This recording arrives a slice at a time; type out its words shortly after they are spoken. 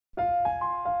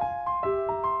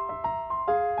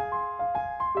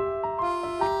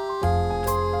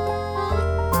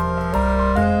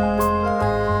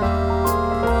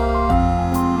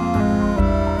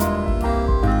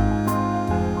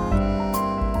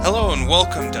Hello and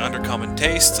welcome to Undercommon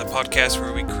Tastes, a podcast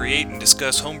where we create and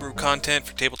discuss homebrew content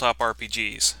for tabletop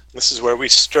RPGs. This is where we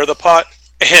stir the pot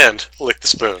and lick the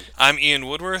spoon. I'm Ian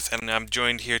Woodworth, and I'm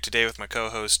joined here today with my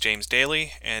co-host James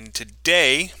Daly, and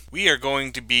today we are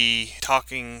going to be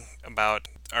talking about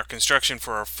our construction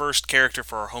for our first character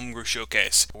for our homebrew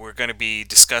showcase. We're going to be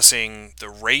discussing the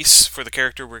race for the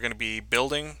character we're going to be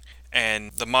building,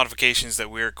 and the modifications that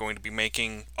we're going to be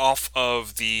making off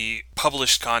of the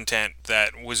published content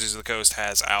that Wizards of the Coast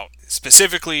has out.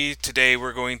 Specifically, today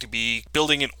we're going to be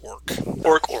building an orc.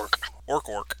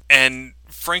 Orc. And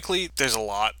frankly, there's a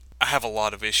lot. I have a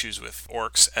lot of issues with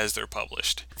orcs as they're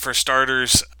published. For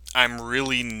starters, I'm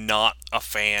really not a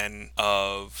fan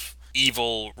of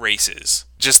evil races.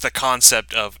 Just the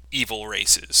concept of evil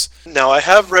races. Now, I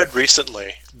have read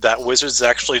recently that Wizards is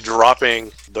actually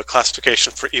dropping the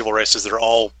classification for evil races. They're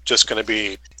all just going to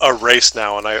be a race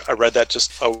now, and I read that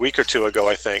just a week or two ago,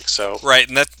 I think. So right,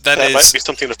 and that might be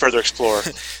something to further explore.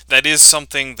 That is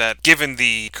something that, given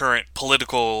the current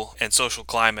political and social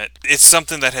climate, it's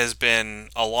something that has been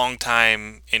a long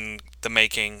time in the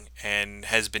making and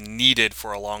has been needed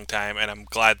for a long time, and I'm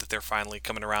glad that they're finally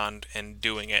coming around and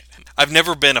doing it. I've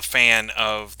never been a fan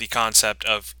of the concept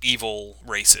of evil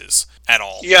races at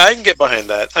all. Yeah, I can get behind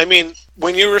that. I mean,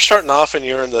 when you were starting off and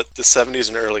you're in the 70s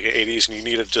and early 80s and you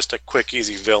needed just a quick,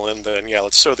 easy villain, then yeah,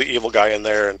 let's throw the evil guy in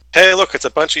there. And hey, look, it's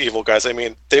a bunch of evil guys. I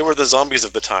mean, they were the zombies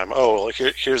of the time. Oh,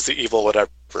 here's the evil whatever.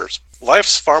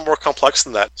 Life's far more complex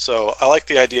than that. So I like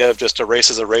the idea of just a race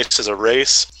is a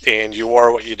race, and you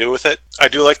are what you do with it. I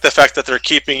do like the fact that they're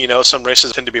keeping, some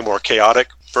races tend to be more chaotic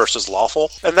versus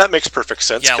lawful, and that makes perfect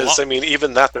sense, because,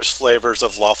 even that, there's flavors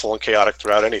of lawful and chaotic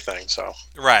throughout anything, so.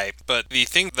 Right, but the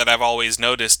thing that I've always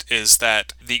noticed is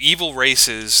that the evil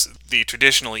races, the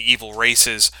traditionally evil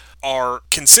races, are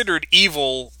considered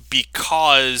evil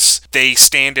because they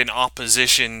stand in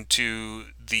opposition to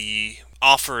the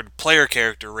offered player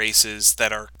character races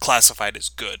that are classified as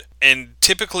good. And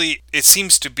typically it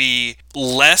seems to be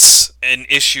less an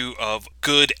issue of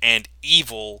good and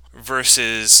evil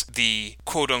versus the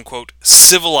quote-unquote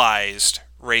civilized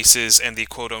races and the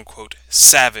quote-unquote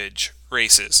savage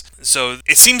races. So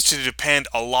it seems to depend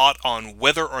a lot on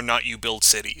whether or not you build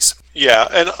cities. Yeah,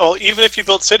 and even if you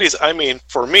build cities,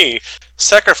 for me,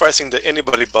 sacrificing to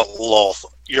anybody but Lolth,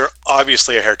 you're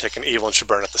obviously a heretic and evil and should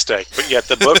burn at the stake. But yet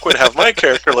the book would have my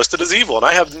character listed as evil, and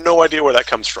I have no idea where that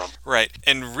comes from. Right,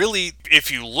 and really, if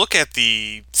you look at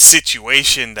the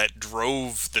situation that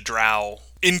drove the Drow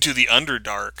into the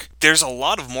Underdark, there's a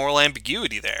lot of moral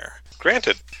ambiguity there.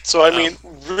 Granted. So,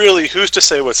 really, who's to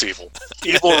say what's evil?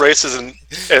 Evil races,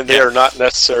 and they are not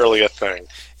necessarily a thing.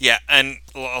 Yeah, and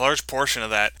a large portion of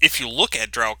that, if you look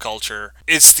at Drow culture,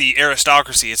 it's the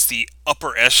aristocracy, it's the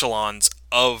upper echelons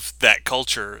of that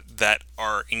culture that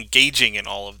are engaging in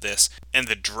all of this. And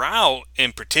the Drow,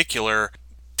 in particular,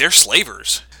 they're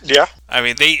slavers. Yeah.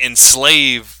 They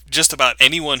enslave just about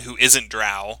anyone who isn't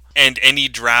Drow, and any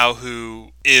Drow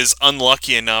who is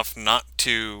unlucky enough not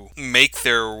to make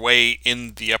their way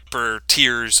in the upper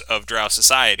tiers of Drow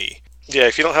society. Yeah,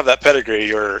 if you don't have that pedigree,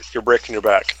 you're breaking your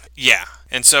back. Yeah,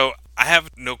 and so I have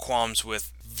no qualms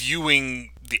with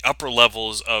viewing the upper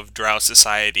levels of Drow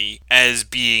society as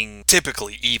being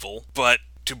typically evil, but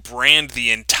to brand the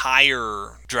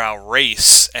entire Drow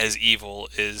race as evil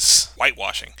is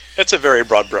whitewashing. It's a very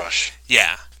broad brush.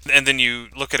 Yeah. And then you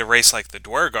look at a race like the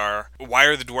Dwargar. Why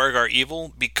are the Dwargar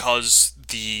evil? Because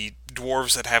the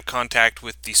dwarves that have contact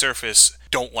with the surface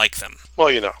don't like them.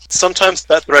 Well, sometimes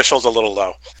that threshold's a little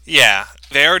low. Yeah,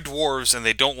 they are dwarves and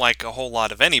they don't like a whole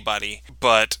lot of anybody,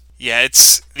 but yeah,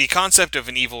 it's the concept of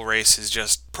an evil race is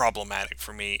just problematic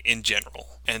for me in general.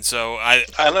 And so I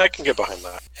can get behind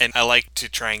that. And I like to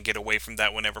try and get away from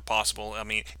that whenever possible.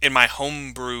 In my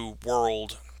homebrew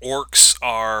world, orcs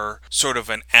are sort of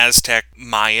an Aztec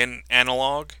Mayan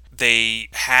analog. They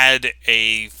had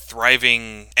a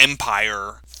thriving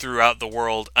empire throughout the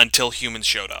world until humans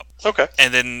showed up. Okay.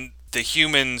 And then the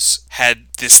humans had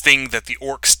this thing that the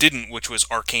orcs didn't, which was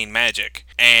arcane magic.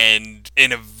 And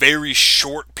in a very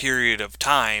short period of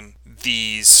time,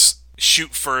 these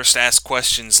shoot first, ask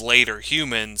questions later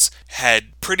humans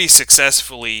had pretty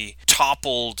successfully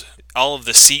toppled all of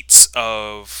the seats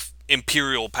of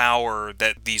imperial power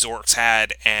that these orcs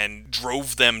had and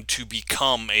drove them to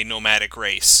become a nomadic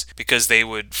race, because they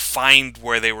would find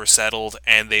where they were settled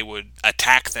and they would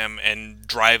attack them and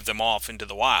drive them off into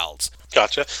the wilds.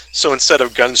 Gotcha. So instead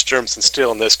of guns, germs, and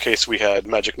steel, in this case we had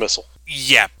magic missile.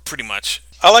 Yeah, pretty much.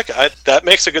 I like it. That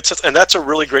makes a good sense, and that's a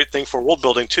really great thing for world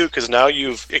building too, because now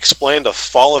you've explained the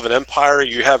fall of an empire.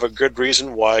 You have a good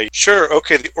reason why. Sure,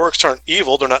 okay, the orcs aren't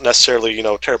evil; they're not necessarily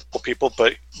terrible people,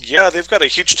 but yeah, they've got a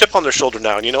huge chip on their shoulder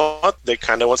now, and you know what? They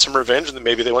kind of want some revenge, and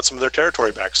maybe they want some of their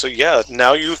territory back. So yeah,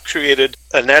 now you've created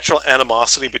a natural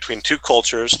animosity between two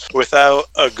cultures without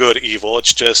a good evil.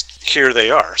 It's just here they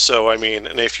are. So I mean,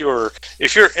 and if you're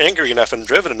angry enough and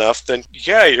driven enough, then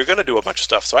yeah, you're going to do a bunch of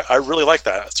stuff. So I really like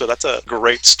that. So that's a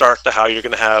great start to how you're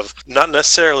going to have not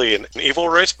necessarily an evil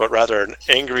race, but rather an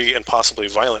angry and possibly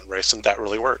violent race, and that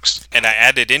really works. And I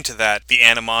added into that the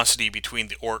animosity between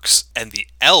the orcs and the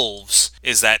elves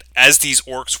is that as these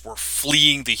orcs were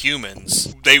fleeing the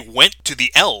humans, they went to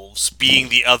the elves, being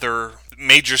the other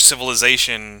major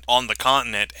civilization on the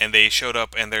continent, and they showed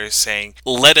up and they're saying,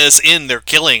 "Let us in, they're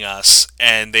killing us."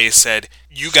 And they said,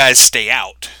 "You guys stay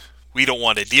out. We don't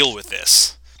want to deal with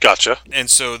this." Gotcha. And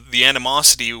so the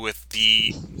animosity with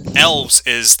the elves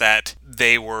is that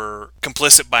they were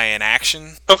complicit by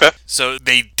inaction. Okay. So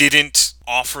they didn't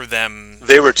offer them...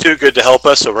 They were too good to help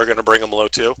us, so we're going to bring them low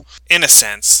too? In a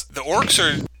sense. The orcs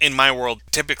are, in my world,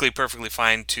 typically perfectly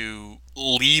fine to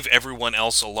leave everyone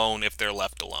else alone if they're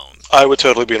left alone. I would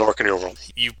totally be an orc in your world.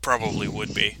 You probably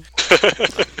would be.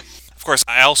 Of course,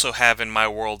 I also have in my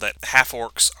world that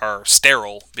half-orcs are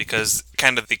sterile because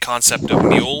kind of the concept of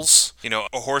mules.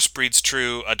 A horse breeds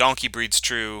true, a donkey breeds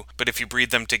true, but if you breed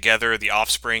them together, the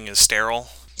offspring is sterile.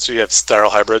 So you have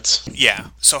sterile hybrids? Yeah.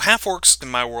 So half-orcs in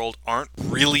my world aren't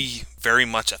really very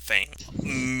much a thing.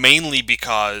 Mainly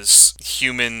because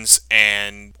humans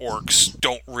and orcs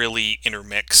don't really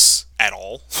intermix at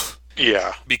all.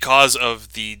 Yeah. Because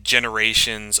of the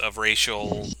generations of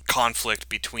racial conflict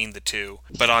between the two.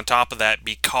 But on top of that,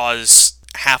 because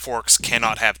half-orcs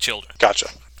cannot have children. Gotcha.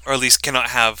 Or at least cannot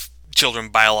have children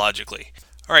biologically.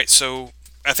 Alright, so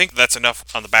I think that's enough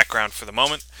on the background for the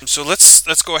moment. So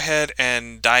let's go ahead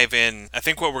and dive in. I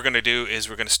think what we're going to do is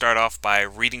we're going to start off by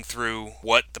reading through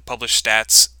what the published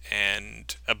stats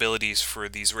and abilities for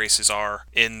these races are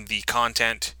in the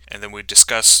content, and then we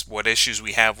discuss what issues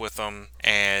we have with them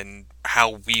and how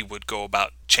we would go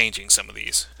about changing some of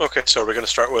these. Okay, so we're going to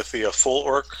start with the full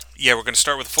orc? Yeah, we're going to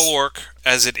start with full orc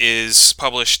as it is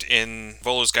published in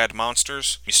Volo's Guide to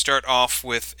Monsters. You start off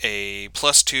with a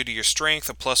 +2 to your strength,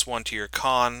 a +1 to your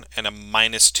con, and a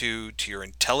 -2 to your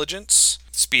intelligence.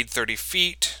 Speed 30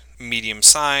 feet, medium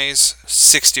size,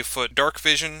 60-foot dark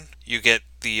vision. You get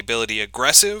the ability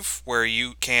Aggressive, where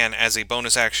you can, as a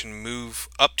bonus action, move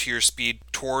up to your speed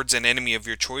towards an enemy of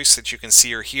your choice that you can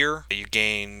see or hear. You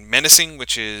gain Menacing,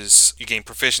 which is you gain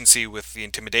proficiency with the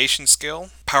Intimidation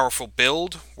skill. Powerful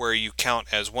Build, where you count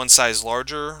as one size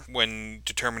larger when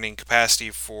determining capacity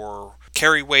for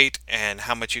carry weight and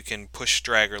how much you can push,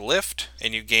 drag, or lift.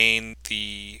 And you gain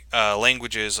the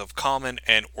languages of Common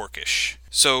and Orcish.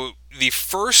 So the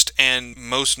first and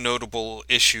most notable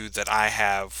issue that I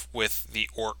have with the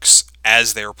orcs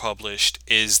as they're published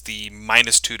is the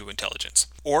 -2 to intelligence.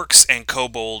 Orcs and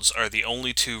kobolds are the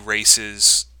only two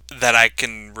races that I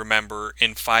can remember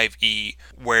in 5e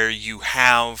where you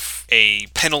have a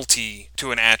penalty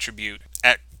to an attribute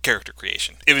at character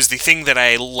creation. It was the thing that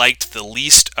I liked the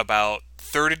least about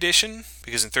 3rd edition,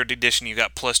 because in 3rd edition you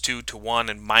got +2 to one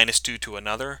and -2 to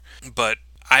another, but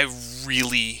I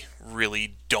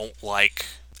really don't like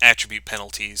attribute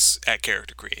penalties at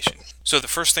character creation. So the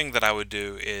first thing that I would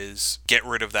do is get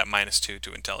rid of that -2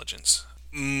 to intelligence.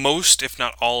 Most, if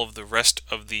not all, of the rest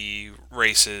of the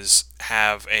races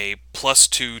have a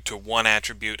 +2 to one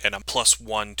attribute and a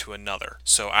 +1 to another.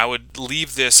 So I would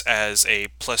leave this as a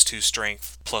 +2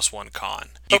 strength, +1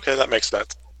 con. Okay, that makes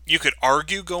sense. You could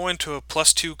argue going to a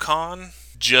 +2 con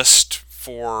just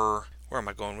for... Where am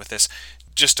I going with this?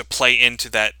 Just to play into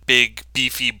that big,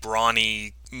 beefy,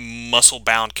 brawny,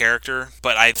 muscle-bound character.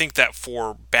 But I think that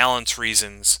for balance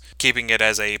reasons, keeping it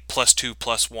as a +2,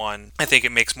 +1, I think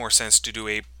it makes more sense to do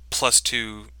a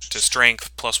 +2 to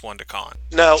strength, +1 to con.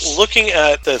 Now, looking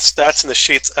at the stats in the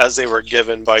sheets as they were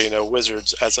given by,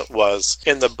 Wizards as it was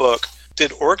in the book,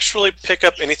 did orcs really pick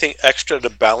up anything extra to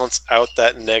balance out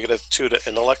that -2 to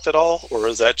intellect at all? Or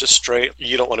is that just straight,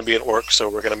 you don't want to be an orc, so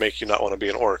we're going to make you not want to be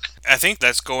an orc? I think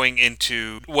that's going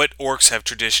into what orcs have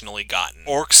traditionally gotten.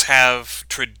 Orcs have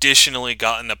traditionally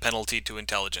gotten a penalty to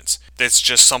intelligence. That's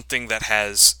just something that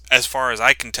has, as far as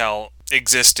I can tell,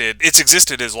 existed. It's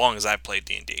existed as long as I've played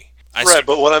D&D. Right,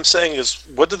 but what I'm saying is,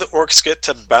 what did the orcs get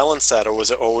to balance that, or was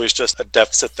it always just a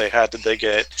deficit they had? Did they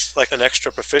get, like, an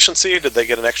extra proficiency? Did they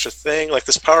get an extra thing? Like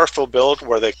this powerful build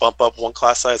where they bump up one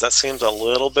class size, that seems a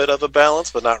little bit of a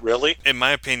balance, but not really. In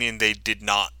my opinion, they did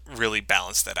not really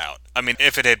balance that out. I mean,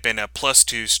 if it had been a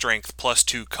 +2 strength,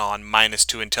 +2 con,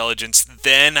 -2 intelligence,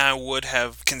 then I would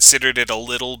have considered it a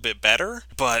little bit better.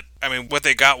 But, I mean, what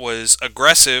they got was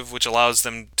aggressive, which allows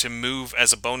them to move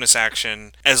as a bonus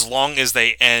action as long as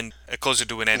they end closer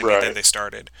to an enemy than they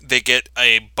started. They get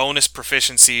a bonus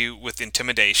proficiency with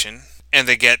intimidation, and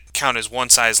they get count as one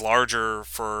size larger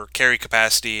for carry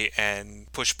capacity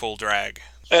and push-pull drag.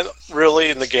 And really,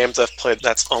 in the games I've played,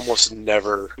 that's almost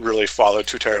never really followed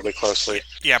too terribly closely.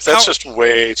 Yeah, that's just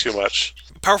way too much.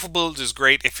 Powerful build is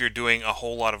great if you're doing a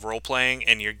whole lot of role-playing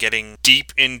and you're getting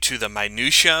deep into the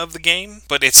minutia of the game,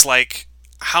 but it's like,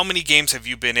 how many games have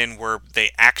you been in where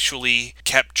they actually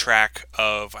kept track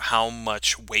of how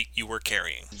much weight you were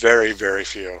carrying? Very, very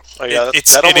few. Oh, yeah,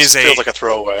 that almost feels like a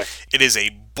throwaway. It is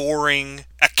a boring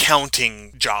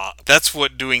accounting job. That's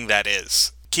what doing that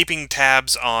is. Keeping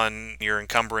tabs on your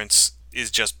encumbrance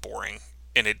is just boring,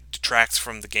 and it detracts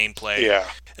from the gameplay. Yeah.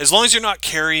 As long as you're not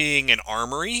carrying an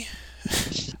armory,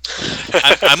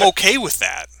 I'm okay with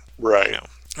that. Right. You know,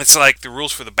 it's like the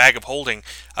rules for the bag of holding.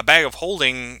 A bag of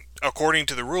holding, according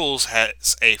to the rules,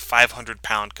 has a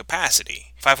 500-pound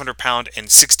capacity. 500 pound and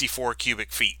 64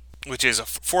 cubic feet, which is a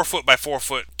 4 foot by 4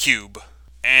 foot cube.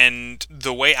 And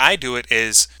the way I do it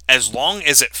is, as long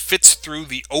as it fits through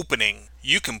the opening,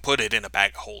 you can put it in a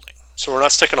bag of holding. So we're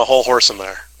not sticking a whole horse in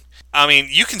there. I mean,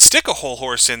 you can stick a whole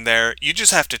horse in there, you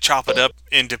just have to chop it up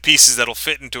into pieces that'll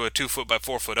fit into a 2 foot by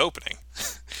 4 foot opening.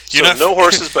 So no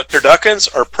horses, but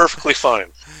turduckens are perfectly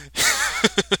fine.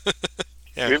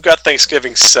 Yeah. We've got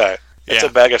Thanksgiving set. It's a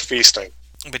bag of feasting.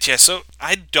 But yeah, so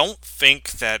I don't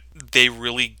think that they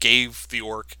really gave the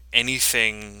orc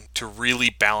anything to really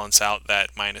balance out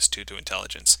that -2 to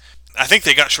intelligence. I think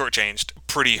they got shortchanged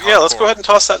pretty hard. Yeah, let's go ahead and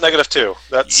toss that -2.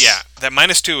 Yeah, that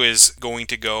 -2 is going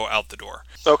to go out the door.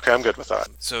 Okay, I'm good with that.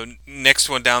 So next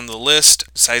one down the list,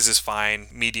 size is fine,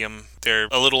 medium. They're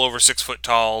a little over 6 foot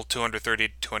tall, 230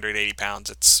 to 280 pounds.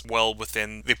 It's well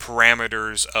within the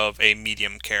parameters of a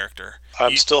medium character.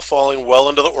 I'm still falling well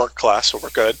into the orc class, so we're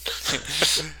good.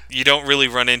 You don't really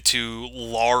run into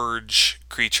large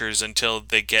creatures until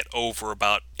they get over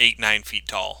about 8-9 feet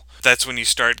tall. That's when you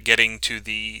start getting to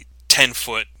the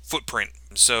 10-foot footprint.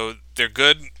 So they're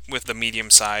good with the medium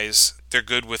size. They're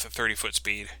good with a 30-foot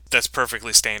speed. That's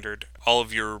perfectly standard. All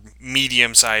of your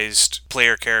medium-sized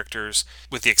player characters,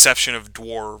 with the exception of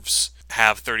dwarves,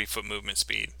 have 30-foot movement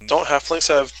speed. Don't halflings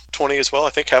have 20 as well? I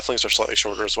think halflings are slightly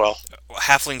shorter as well.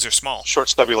 Halflings are small. Short,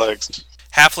 stubby legs.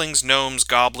 Halflings, gnomes,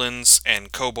 goblins,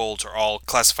 and kobolds are all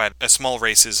classified as small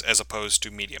races as opposed to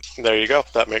medium. There you go.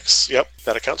 That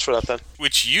accounts for that then.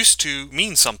 Which used to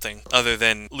mean something other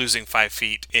than losing 5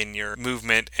 feet in your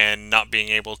movement and not being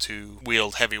able to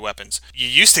wield heavy weapons. You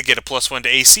used to get a +1 to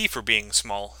AC for being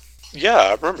small. Yeah,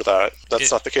 I remember that.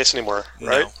 That's not the case anymore,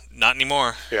 right? No, not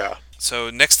anymore. Yeah.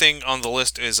 So next thing on the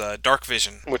list is dark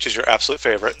vision. Which is your absolute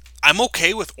favorite. I'm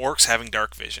okay with orcs having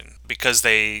dark vision because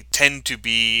they tend to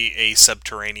be a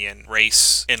subterranean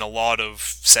race in a lot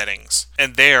of settings.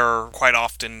 And they're quite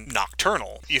often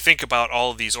nocturnal. You think about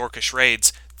all of these orcish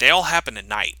raids, they all happen at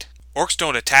night. Orcs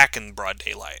don't attack in broad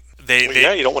daylight.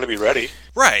 Yeah, you don't want to be ready.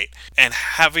 Right. And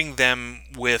having them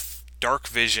with dark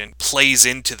vision plays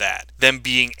into that. Them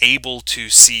being able to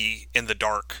see in the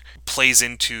dark plays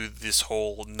into this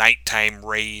whole nighttime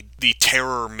raid, the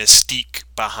terror mystique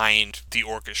behind the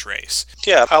orcish race.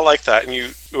 Yeah, I like that.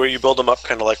 And where you build them up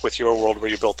kind of like with your world, where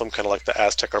you built them kind of like the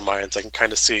Aztec or Mayans. I can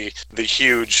kind of see the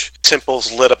huge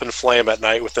temples lit up in flame at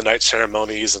night with the night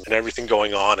ceremonies and everything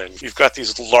going on. And you've got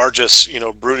these largest,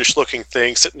 brutish looking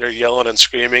things sitting there yelling and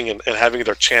screaming and having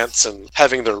their chants and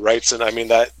having their rites. And I mean,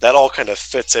 that all kind of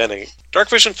fits in. And dark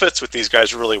vision fits with these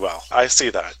guys really well. I see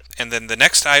that. And then the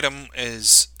next item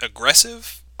is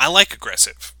aggressive. I like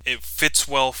aggressive. It fits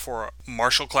well for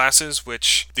martial classes,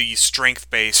 which the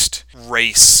strength-based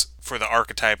race for the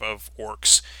archetype of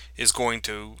orcs is going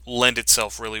to lend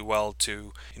itself really well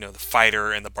to, the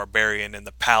fighter and the barbarian and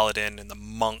the paladin and the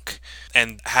monk.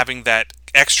 And having that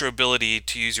extra ability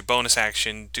to use your bonus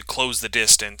action to close the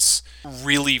distance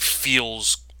really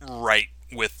feels right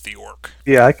with the orc.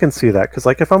 Yeah, I can see that, because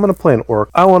if I'm going to play an orc,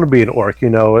 I want to be an orc,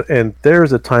 and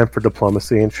there's a time for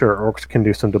diplomacy, and sure, orcs can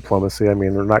do some diplomacy. I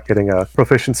mean, they're not getting a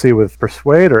proficiency with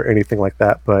persuade or anything like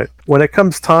that, but when it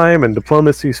comes time and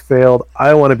diplomacy's failed,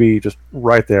 I want to be just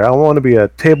right there. I want to be a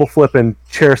table flipping,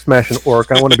 chair smashing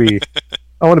orc. I want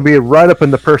to be right up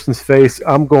in the person's face.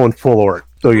 I'm going full orc.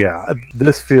 So yeah,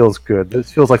 this feels good.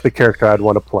 This feels like the character I'd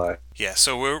want to play. Yeah,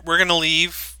 so we're going to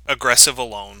leave aggressive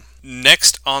alone.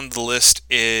 Next on the list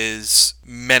is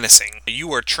menacing.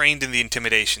 You are trained in the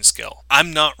intimidation skill.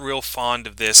 I'm not real fond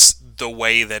of this the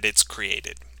way that it's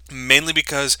created. Mainly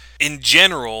because, in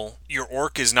general, your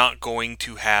orc is not going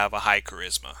to have a high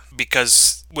charisma.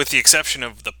 Because, with the exception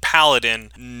of the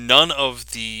paladin, none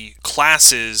of the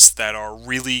classes that are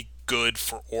really good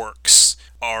for orcs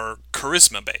are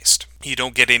charisma based. You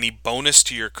don't get any bonus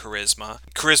to your charisma.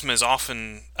 Charisma is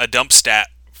often a dump stat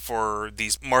for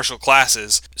these martial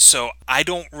classes, so I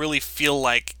don't really feel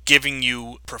like giving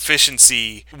you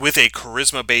proficiency with a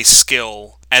charisma based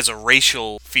skill as a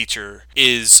racial feature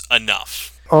is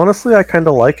enough. Honestly, I kind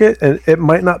of like it, and it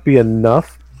might not be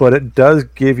enough, but it does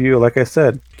give you, like I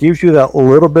said, gives you that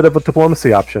little bit of a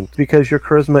diplomacy option because your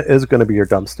charisma is going to be your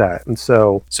dump stat.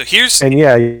 And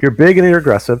yeah, you're big and you're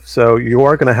aggressive, so you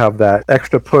are going to have that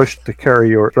extra push to carry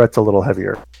your threats a little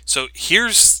heavier. So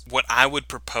here's what I would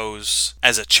propose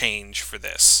as a change for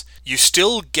this. You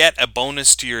still get a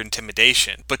bonus to your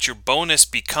intimidation, but your bonus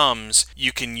becomes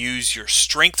you can use your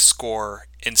strength score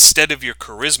instead of your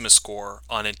charisma score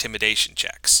on intimidation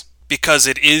checks. Because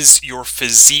it is your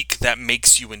physique that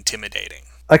makes you intimidating.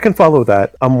 I can follow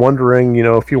that. I'm wondering,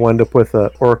 if you wind up with an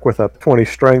orc with a 20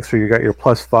 strength, so you got your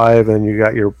 +5 and you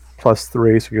got your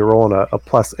 +3, so you're rolling a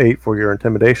 +8 for your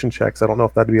intimidation checks. I don't know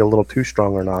if that'd be a little too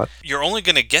strong or not. You're only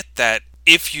going to get that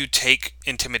if you take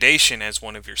intimidation as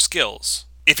one of your skills.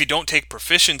 If you don't take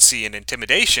proficiency in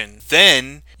intimidation,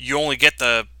 then you only get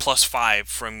the +5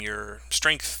 from your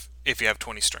strength if you have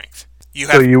 20 strength.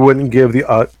 So you wouldn't give the...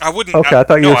 I wouldn't... Okay, I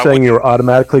thought you were saying you were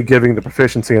automatically giving the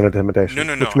proficiency in intimidation.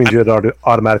 No. Which means you'd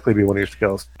automatically be one of your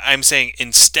skills. I'm saying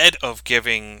instead of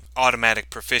giving automatic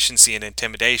proficiency in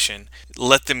intimidation,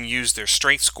 let them use their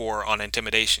strength score on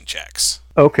intimidation checks.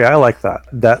 Okay, I like that.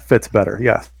 That fits better,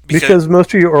 yeah. Because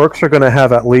most of your orcs are going to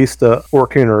have at least a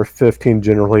 14 or 15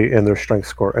 generally in their strength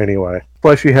score anyway.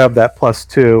 Plus you have that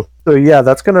 +2. So yeah,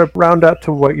 that's going to round out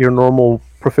to what your normal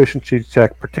proficiency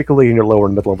check, particularly in your lower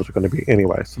and mid-levels, are going to be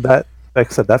anyway. So that,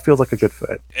 like I said, that feels like a good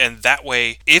fit. And that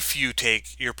way, if you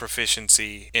take your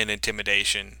proficiency in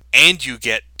intimidation and you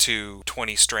get to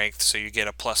 20 strength, so you get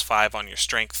a +5 on your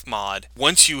strength mod,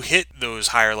 once you hit those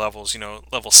higher levels,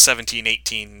 level 17,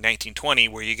 18, 19, 20,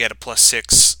 where you get a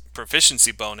 +6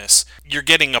 proficiency bonus, you're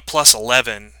getting a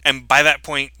 +11, and by that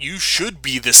point, you should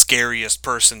be the scariest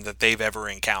person that they've ever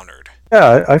encountered.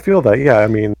 Yeah, I feel that. Yeah, I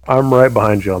mean, I'm right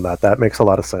behind you on that. That makes a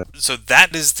lot of sense. So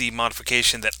that is the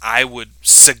modification that I would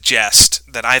suggest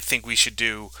that I think we should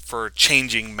do for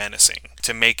changing menacing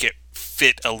to make it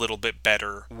fit a little bit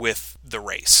better with the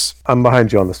race. I'm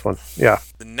behind you on this one. Yeah.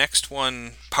 The next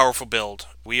one, powerful build.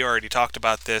 We already talked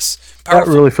about this. That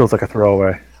really feels like a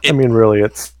throwaway.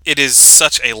 It is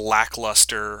such a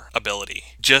lackluster ability.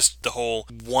 Just the whole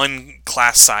one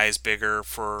class size bigger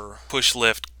for push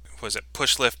lift. Was it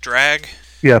push lift drag?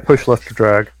 Yeah, push lift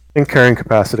drag. And carrying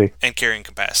capacity.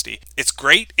 It's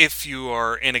great if you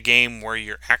are in a game where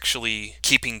you're actually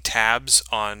keeping tabs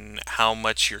on how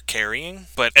much you're carrying.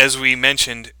 But as we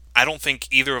mentioned, I don't think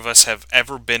either of us have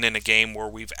ever been in a game where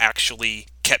we've actually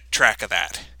kept track of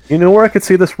that. You know where I could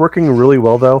see this working really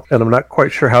well, though? And I'm not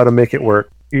quite sure how to make it work.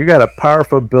 You got a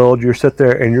powerful build, you sit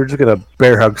there, and you're just going to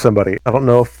bear hug somebody. I don't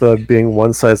know if being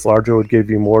one size larger would give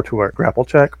you more to a grapple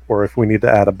check, or if we need to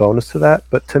add a bonus to that,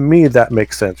 but to me, that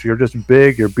makes sense. You're just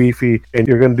big, you're beefy, and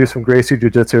you're going to do some Gracie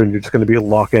Jiu-Jitsu, and you're just going to be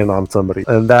locked in on somebody.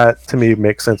 And that, to me,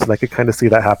 makes sense, and I could kind of see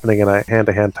that happening in a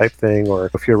hand-to-hand type thing,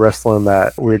 or if you're wrestling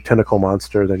that weird tentacle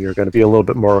monster, then you're going to be a little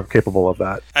bit more capable of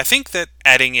that. I think that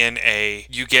adding in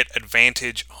you get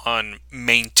advantage on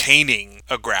maintaining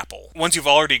a grapple. Once you've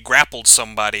already grappled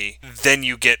somebody, then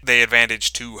you get the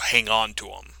advantage to hang on to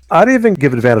them. I'd even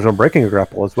give advantage on breaking a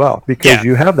grapple as well, because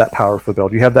you have that powerful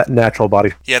build, you have that natural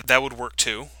body. Yeah, that would work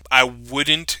too. I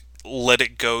wouldn't let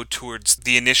it go towards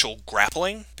the initial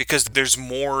grappling, because there's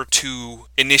more to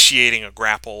initiating a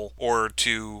grapple or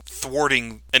to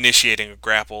thwarting initiating a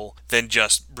grapple than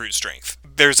just brute strength.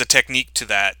 There's a technique to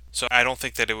that, so I don't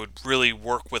think that it would really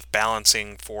work with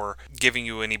balancing for giving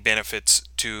you any benefits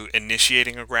to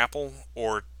initiating a grapple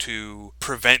or to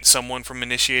prevent someone from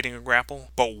initiating a grapple.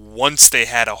 But once they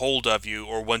had a hold of you,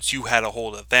 or once you had a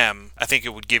hold of them, I think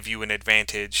it would give you an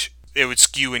advantage. It would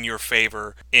skew in your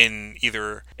favor in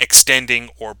either extending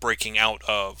or breaking out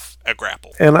of a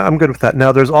grapple. And I'm good with that.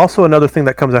 Now, there's also another thing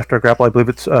that comes after a grapple. I believe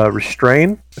it's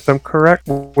restrain, if I'm correct,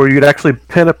 where you'd actually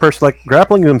pin a person. Like,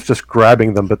 grappling them is just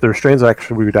grabbing them, but the restraints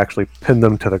actually, we would actually pin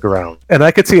them to the ground. And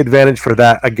I could see advantage for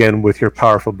that, again, with your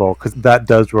powerful bow, because that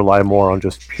does rely more on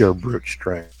just pure brute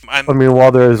strength. I mean,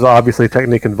 while there's obviously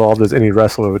technique involved, as any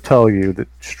wrestler would tell you, that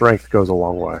strength goes a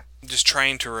long way. I'm just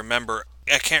trying to remember.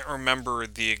 I can't remember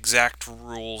the exact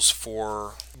rules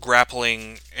for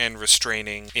grappling and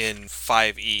restraining in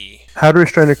 5e. How to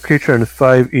restrain a creature in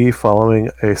 5e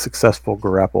following a successful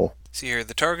grapple. See here,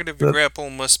 the target of your grapple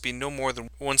must be no more than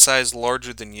one size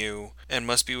larger than you and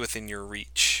must be within your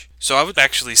reach. So I would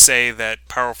actually say that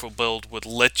Powerful Build would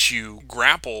let you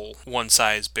grapple one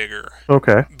size bigger.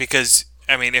 Okay. Because,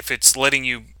 I mean, if it's letting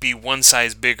you be one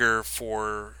size bigger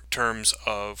for terms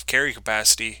of carry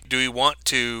capacity, do we want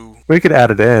to... We could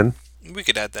add it in. We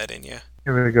could add that in, yeah.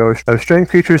 Here we go. A restrained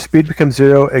creature's speed becomes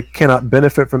 0. It cannot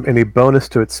benefit from any bonus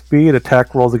to its speed.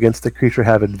 Attack rolls against the creature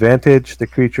have advantage. The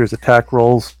creature's attack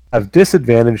rolls have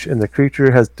disadvantage, and the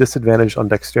creature has disadvantage on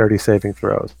dexterity saving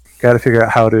throws. Got to figure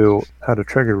out how to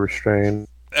trigger restrain.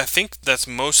 I think that's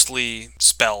mostly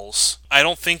spells. I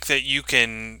don't think that you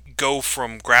can go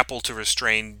from grapple to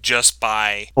restrain just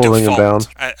by holding default.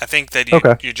 Him down. I think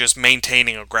that you're just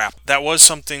maintaining a grapple. That was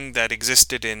something that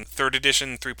existed in 3rd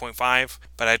edition 3.5,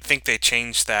 but I think they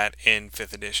changed that in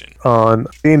 5th edition. On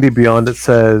D&D Beyond, it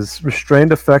says,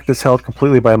 restrained effect is held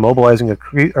completely by mobilizing a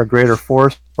greater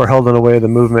force, or held in a way the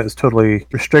movement is totally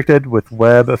restricted, with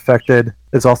web affected.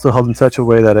 It's also held in such a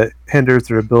way that it hinders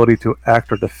their ability to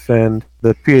act or defend.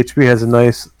 The PHB has a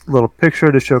nice little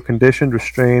picture to show conditioned.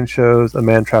 Restrained shows a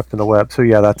man trapped in a web. So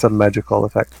yeah, that's a magical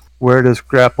effect. Where does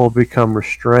grapple become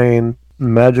restrained?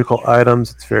 Magical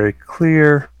items, it's very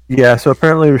clear. Yeah, so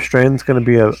apparently restrained is going to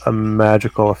be a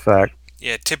magical effect.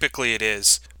 Yeah, typically it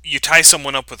is. You tie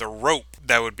someone up with a rope,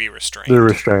 that would be restrained. They're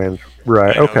restrained.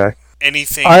 Right, okay.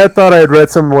 Anything. I thought I had read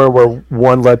somewhere where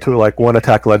one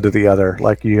attack led to the other.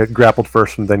 Like you had grappled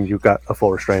first and then you got a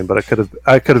full restraint, but I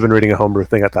could have been reading a homebrew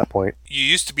thing at that point. You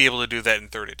used to be able to do that in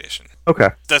 3rd edition. Okay.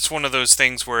 That's one of those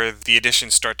things where the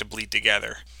editions start to bleed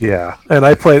together. Yeah, and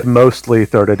I played mostly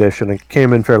 3rd edition and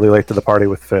came in fairly late to the party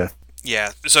with 5th.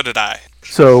 Yeah, so did I.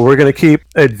 So we're going to keep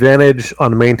advantage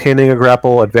on maintaining a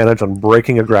grapple, advantage on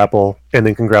breaking a grapple, and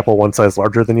then can grapple one size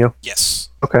larger than you? Yes.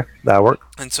 Okay, that works.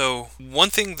 And so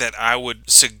one thing that I would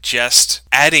suggest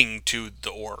adding to the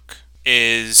orc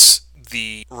is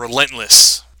the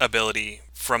relentless ability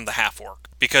from the half-orc.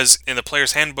 Because in the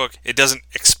player's handbook, it doesn't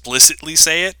explicitly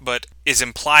say it, but is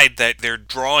implied that they're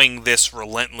drawing this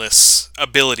relentless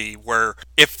ability where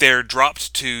if they're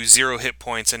dropped to 0 hit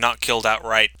points and not killed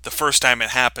outright, the first time it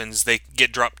happens, they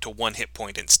get dropped to 1 hit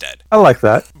point instead. I like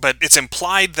that. But it's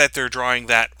implied that they're drawing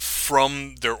that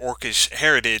from their orcish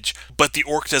heritage, but the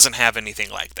orc doesn't have anything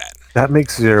like that. That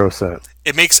makes 0 sense.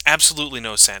 It makes absolutely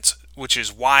no sense, which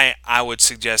is why I would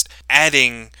suggest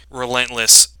adding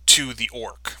relentless to the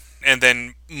orc and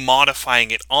then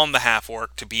modifying it on the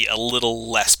half-orc to be a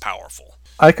little less powerful.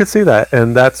 I could see that,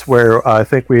 and that's where I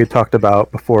think we had talked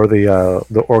about before the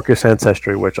orcish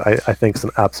ancestry, which I think is an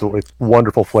absolutely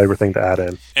wonderful flavor thing to add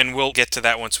in. And we'll get to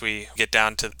that once we get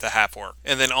down to the half-orc.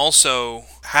 And then also,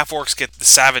 half-orcs get the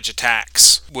savage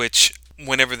attacks, which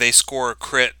whenever they score a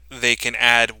crit, they can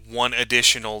add 1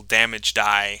 additional damage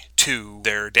die to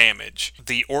their damage.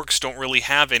 The orcs don't really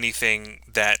have anything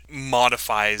that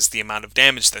modifies the amount of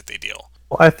damage that they deal.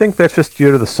 Well, I think that's just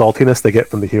due to the saltiness they get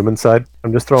from the human side.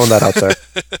 I'm just throwing that out there.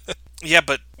 Yeah,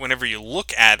 but whenever you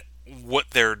look at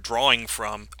what they're drawing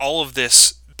from, all of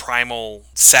this primal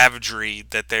savagery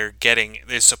that they're getting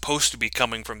is supposed to be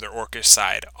coming from their orcish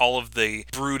side. All of the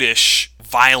brutish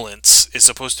violence is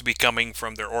supposed to be coming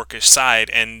from their orcish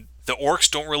side, and the orcs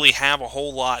don't really have a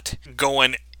whole lot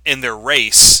going in their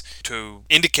race to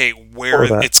indicate where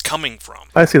it's coming from.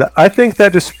 I see that. I think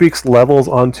that just speaks levels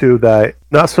onto that.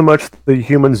 Not so much the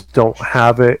humans don't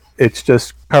have it, it's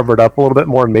just covered up a little bit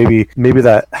more, and maybe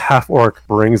that half-orc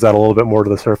brings that a little bit more to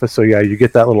the surface. So yeah, you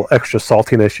get that little extra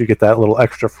saltiness, you get that little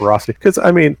extra ferocity. Because,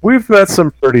 I mean, we've met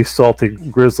some pretty salty,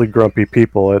 grizzly, grumpy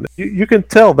people, and you can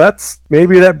tell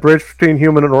maybe that bridge between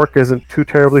human and orc isn't too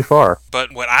terribly far.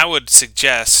 But what I would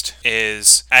suggest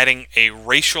is adding a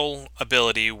racial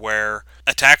ability where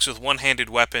attacks with one-handed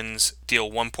weapons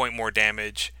deal 1 point more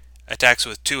damage, attacks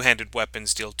with two-handed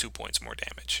weapons deal 2 points more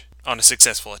damage on a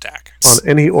successful attack. On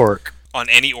any orc. On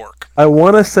any orc. I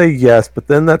want to say yes, but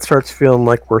then that starts feeling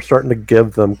like we're starting to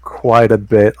give them quite a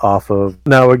bit off of...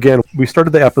 Now, again, we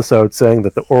started the episode saying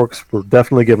that the orcs were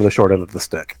definitely given the short end of the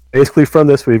stick. Basically, from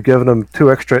this, we've given them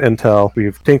 2 extra intel,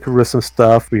 we've tinkered with some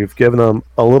stuff, we've given them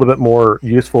a little bit more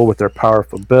useful with their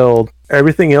powerful build.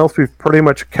 Everything else we've pretty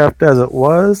much kept as it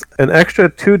was. An extra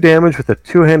 2 damage with a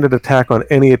 2-handed attack on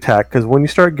any attack, because when you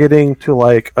start getting to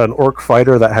like an orc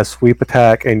fighter that has sweep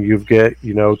attack and you get,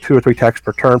 2 or 3 attacks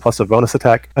per turn plus a bonus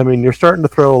attack, I mean, you're starting to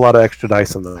throw a lot of extra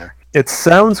dice in there. It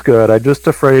sounds good, I'm just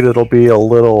afraid it'll be a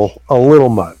little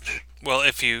much. Well,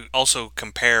 if you also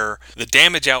compare the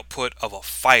damage output of a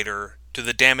fighter to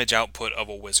the damage output of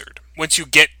a wizard. Once you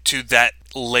get to that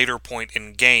later point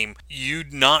in game, you're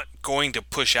not going to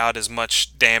push out as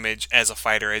much damage as a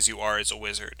fighter as you are as a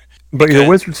wizard. But your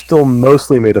wizard's still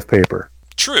mostly made of paper.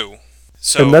 True,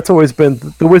 So, And that's always been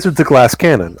the Wizard's a glass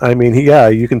cannon. I mean, yeah,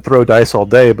 you can throw dice all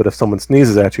day, but if someone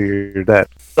sneezes at you, you're dead.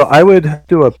 So I would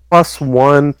do a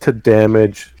 +1 to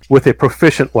damage with a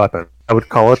proficient weapon. I would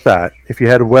call it that. If you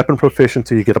had weapon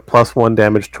proficiency, you get a +1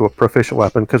 damage to a proficient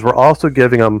weapon, because we're also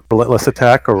giving them relentless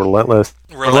attack or relentless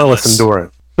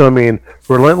endurance. So I mean,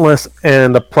 relentless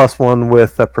and a +1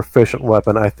 with a proficient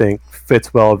weapon, I think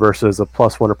fits well versus a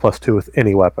 +1 or +2 with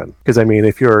any weapon. Because I mean,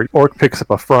 if your orc picks up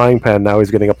a frying pan, now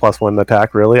he's getting a +1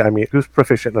 attack. Really? I mean, who's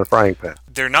proficient in a frying pan?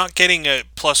 They're not getting a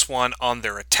 +1 on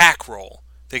their attack roll.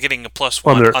 They're getting a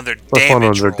 +1 on their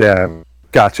damage roll.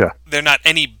 Gotcha. They're not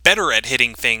any better at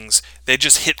hitting things. They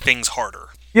just hit things harder.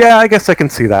 Yeah, I guess I can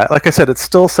see that. Like I said, it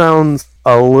still sounds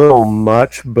a little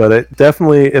much, but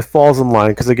it falls in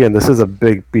line, because again, this is a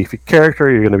big beefy character.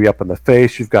 You're going to be up in the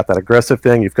face. You've got that aggressive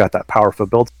thing. You've got that powerful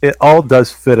build. It all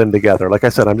does fit in together. Like I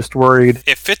said, I'm just worried.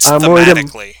 It fits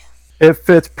thematically. It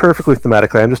fits perfectly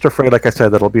thematically. I'm just afraid, like I said,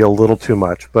 that'll be a little too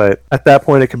much. But at that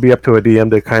point, it could be up to a DM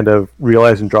to kind of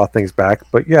realize and draw things back.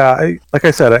 But yeah, like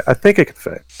I said, I think it could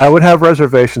fit. I would have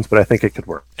reservations, but I think it could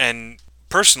work. And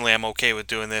personally, I'm okay with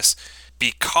doing this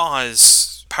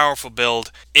because powerful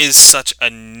build is such a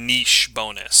niche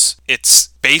bonus. It's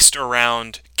based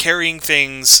around carrying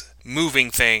things,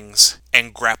 moving things,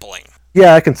 and grappling.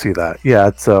 Yeah, I can see that. Yeah,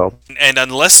 so. And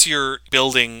unless you're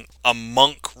building a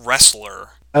monk wrestler,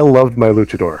 I loved my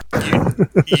luchador.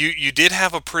 you did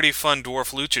have a pretty fun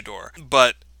dwarf luchador,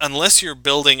 but unless you're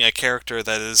building a character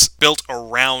that is built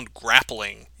around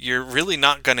grappling, you're really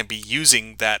not going to be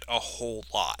using that a whole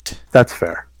lot. That's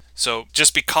fair. So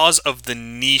just because of the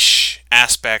niche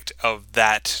aspect of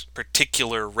that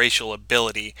particular racial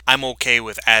ability, I'm okay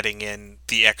with adding in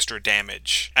the extra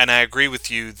damage. And I agree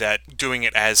with you that doing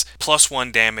it as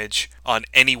 +1 damage on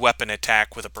any weapon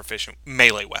attack with a proficient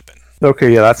melee weapon.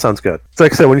 Okay, yeah, that sounds good. So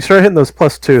like I said, when you start hitting those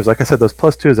 +2s, like I said, those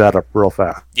 +2s add up real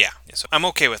fast. Yeah, so I'm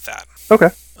okay with that.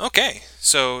 Okay,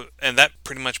 so, and that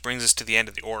pretty much brings us to the end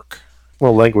of the orc.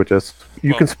 Well, languages.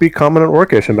 You can speak Common and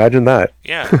Orcish, imagine that.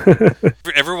 Yeah,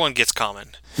 everyone gets Common.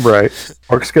 Right.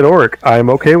 Orcs get Orc. I'm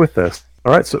okay with this.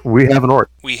 All right, so we have an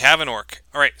Orc. We have an Orc.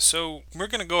 All right, so we're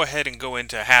going to go ahead and go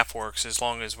into half-orcs as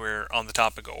long as we're on the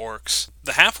topic of orcs.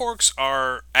 The half-orcs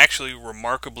are actually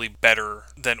remarkably better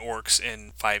than orcs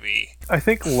in 5e. I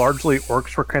think largely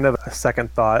orcs were kind of a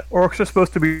second thought. Orcs are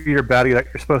supposed to be your baddie that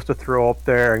you're supposed to throw up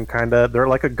there, and kind of, they're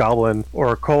like a goblin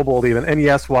or a kobold even. And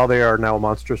yes, while they are now a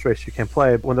monstrous race you can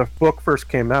play, when the book first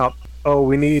came out,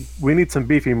 we need some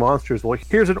beefy monsters. Well,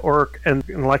 here's an orc, and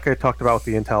like I talked about with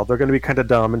the intel, they're going to be kind of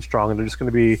dumb and strong, and they're just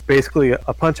going to be basically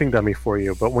a punching dummy for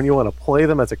you. But when you want to play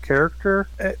them as a character,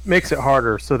 it makes it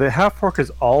harder. So the half-orc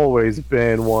has always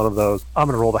been one of those, I'm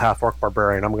going to roll the half-orc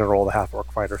barbarian, I'm going to roll the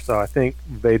half-orc fighter. So I think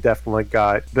they definitely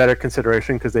got better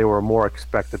consideration because they were more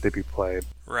expected to be played.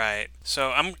 Right.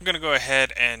 So I'm going to go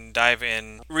ahead and dive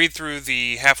in, read through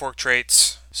the half-orc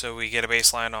traits so we get a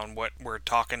baseline on what we're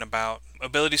talking about.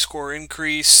 Ability score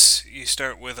increase, you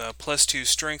start with a +2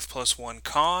 strength, +1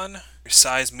 con. Your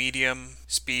size medium,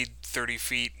 speed 30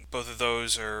 feet. Both of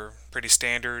those are pretty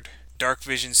standard. Dark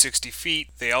vision 60 feet.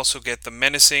 They also get the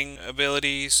menacing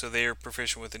ability, so they are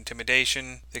proficient with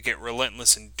intimidation. They get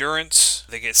relentless endurance.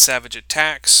 They get savage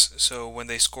attacks, so when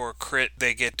they score a crit,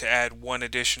 they get to add 1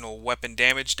 additional weapon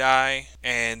damage die,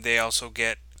 and they also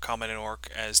get Common and Orc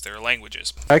as their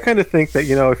languages. I kind of think that,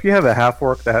 if you have a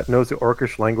half-orc that knows the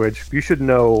Orcish language, you should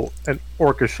know an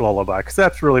Orcish lullaby, because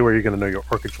that's really where you're going to know your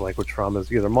Orcish language from,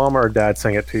 is either mama or dad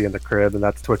sang it to you in the crib, and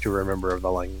that's what you remember of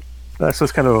the language. That's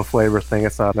just kind of a flavor thing.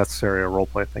 It's not necessarily a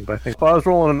roleplay thing, but I think if I was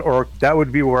rolling an Orc, that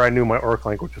would be where I knew my Orc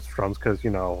language was from, because,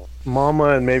 mama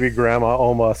and maybe grandma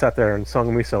Oma sat there and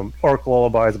sung me some Orc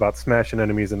lullabies about smashing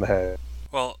enemies in the head.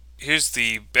 Well, here's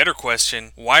the better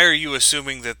question. Why are you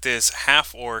assuming that this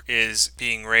half-orc is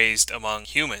being raised among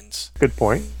humans? Good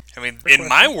point. I mean, in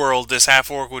my world, this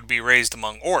half-orc would be raised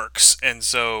among orcs, and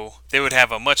so they would have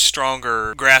a much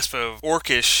stronger grasp of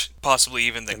orcish, possibly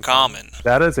even than common.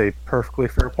 That is a perfectly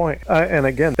fair point. And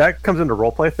again, that comes into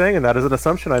roleplay thing, and that is an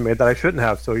assumption I made that I shouldn't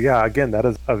have. So yeah, again, that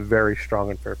is a very strong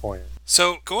and fair point.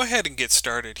 So go ahead and get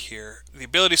started here. The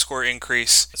ability score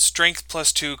increase, strength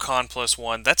 +2, con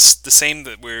 +1. That's the same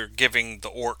that we're giving the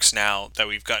orcs now that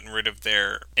we've gotten rid of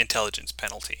their intelligence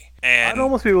penalty. And I'd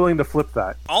almost be willing to flip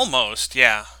that. Almost,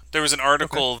 yeah. There was an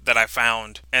article that I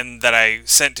found and that I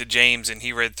sent to James, and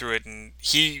he read through it, and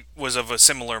he was of a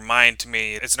similar mind to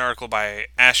me. It's an article by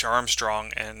Ash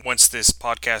Armstrong, and once this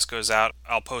podcast goes out,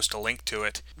 I'll post a link to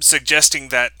it, suggesting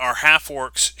that our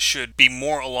half-orcs should be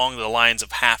more along the lines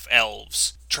of half-elves.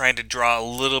 elves, trying to draw a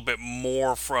little bit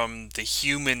more from the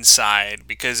human side,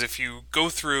 because if you go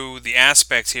through the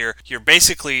aspects here, you're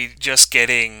basically just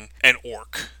getting an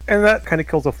orc. And that kind of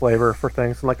kills the flavor for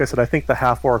things. And like I said, I think the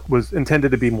half-orc was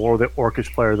intended to be more the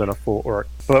orcish player than a full orc.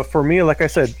 But for me, like I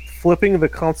said, flipping the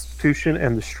constitution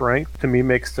and the strength to me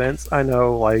makes sense. I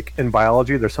know, like, in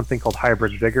biology, there's something called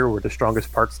hybrid vigor, where the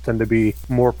strongest parts tend to be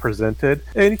more presented.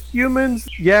 And humans,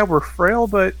 yeah, we're frail,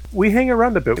 but we hang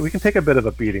around a bit. We can take a bit of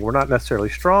a beating. We're not necessarily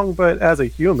strong, but as a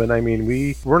human, I mean,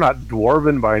 we're not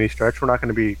dwarven by any stretch. We're not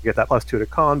going to get that +2 to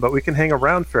con, but we can hang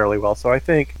around fairly well. So I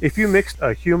think if you mixed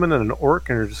a human and an orc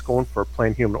and you're just going for a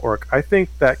plain human orc, I think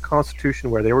that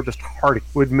constitution where they were just hardy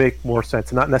would make more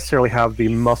sense, and not necessarily have the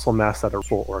muscle mass that a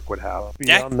full orc would have.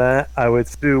 Beyond that, I would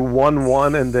do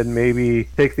 1-1 and then maybe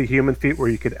take the human feat where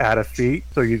you could add a feat.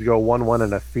 So you'd go 1-1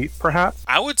 and a feat, perhaps.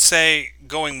 I would say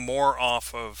going more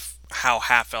off of how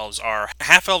half-elves are.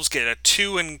 Half-elves get a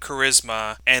 2 in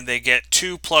charisma, and they get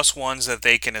 2 +1s that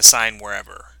they can assign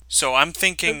wherever. So I'm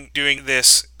thinking doing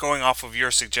this, going off of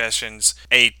your suggestions,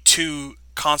 a 2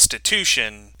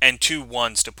 constitution and 2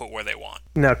 1s to put where they want.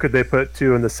 Now, could they put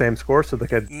 2 in the same score so they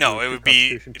could... No, it would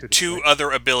be 2 other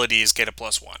abilities get a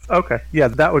 +1. Okay, yeah,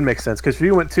 that would make sense, because if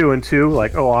you went 2 and 2,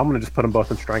 like, oh, I'm going to just put them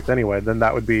both in strength anyway, then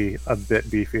that would be a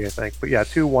bit beefy, I think. But yeah,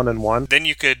 2, 1, and 1. Then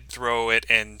you could throw it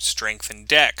in strength and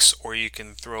dex, or you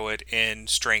can throw it in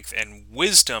strength and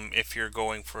wisdom if you're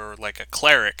going for, like, a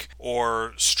cleric,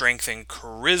 or strength and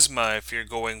charisma if you're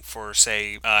going for,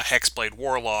 say, a hexblade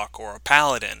warlock or a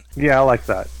paladin. Yeah, I like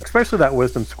that, especially that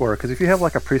wisdom score, because if you have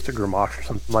like a priest of Grimoire or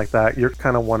something like that, you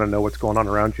kind of want to know what's going on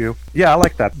around you. Yeah, I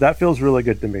like that. That feels really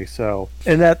good to me. So,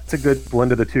 and that's a good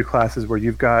blend of the two classes where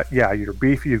you've got, yeah, you're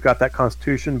beefy, you've got that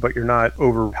constitution, but you're not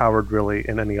overpowered really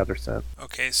in any other sense.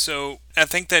 Okay, so I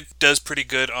think that does pretty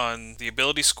good on the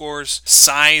ability scores.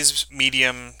 Size,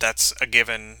 medium, that's a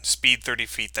given. Speed, 30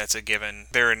 feet, that's a given.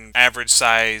 They're an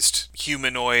average-sized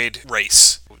humanoid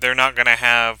race. They're not going to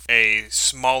have a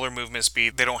smaller movement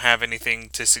speed. They don't have anything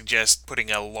to suggest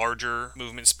putting a larger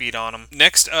movement speed on them.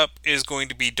 Next up is going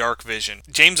to be dark vision.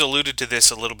 James alluded to this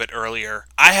a little bit earlier.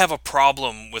 I have a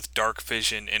problem with dark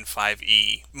vision in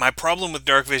 5e. My problem with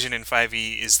dark vision in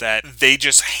 5e is that they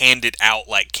just hand it out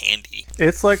like candy.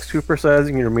 It's like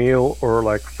supersizing your meal or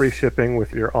like free shipping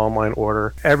with your online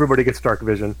order. Everybody gets dark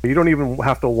vision. You don't even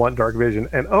have to want dark vision.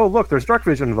 And oh, look, there's dark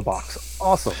vision in the box.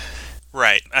 Awesome.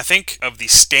 Right. I think of the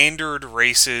standard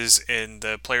races in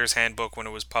the Player's Handbook when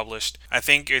it was published, I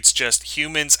think it's just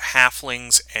humans,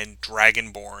 halflings, and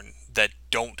dragonborn that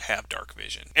don't have dark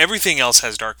vision. Everything else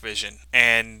has dark vision.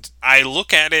 And I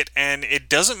look at it and it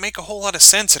doesn't make a whole lot of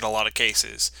sense in a lot of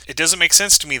cases. It doesn't make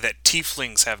sense to me that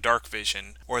tieflings have dark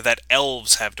vision or that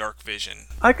elves have dark vision.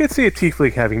 I could see a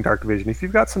tiefling having dark vision. If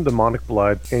you've got some demonic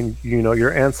blood and, you know,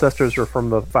 your ancestors are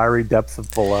from the fiery depths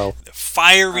of below.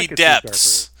 Fiery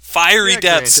depths. Fiery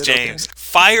depths, James. Okay.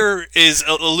 Fire is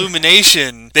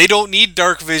illumination. They don't need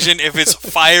dark vision if it's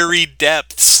fiery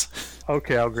depths.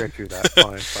 Okay, I'll grant you that.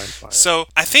 Fine. So,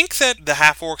 I think that the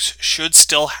half-orcs should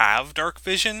still have dark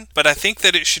vision, but I think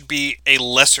that it should be a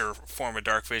lesser form of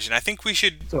dark vision. I think we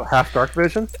should... So, half dark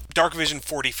vision? Dark vision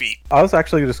 40 feet. I was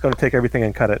actually just going to take everything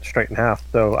and cut it straight in half,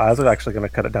 so I was actually going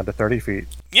to cut it down to 30 feet.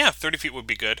 Yeah, 30 feet would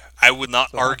be good. I would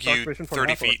not argue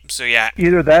 30 feet, so yeah.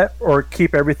 Either that, or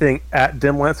keep everything at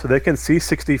dim light so they can see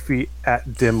 60 feet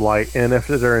at dim light, and if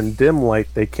they're in dim light,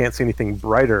 they can't see anything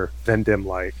brighter than dim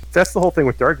light. That's the whole thing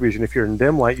with dark vision. If you're in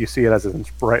dim light, you see it as in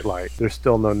bright light. There's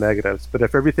still no negatives. But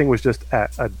if everything was just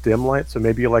at a dim light, so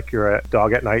maybe you're a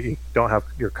dog at night, you don't have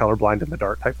your colorblind in the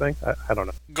dark type thing. I don't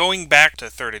know. Going back to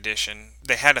 3rd edition,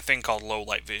 they had a thing called low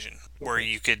light vision, where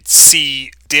you could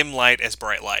see dim light as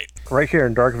bright light. Right here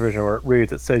in dark vision where it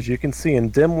reads, it says you can see in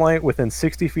dim light within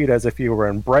 60 feet as if you were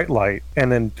in bright light,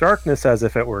 and in darkness as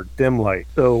if it were dim light.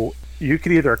 So you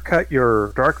could either cut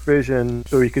your dark vision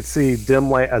so you could see dim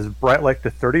light as bright light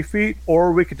to 30 feet,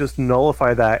 or we could just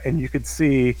nullify that and you could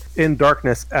see in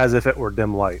darkness as if it were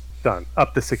dim light. Done.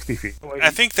 Up to 60 feet.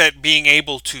 I think that being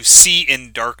able to see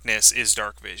in darkness is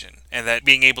dark vision, and that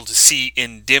being able to see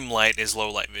in dim light is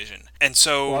low light vision. And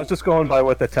so... Well, I was just going by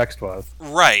what the text was.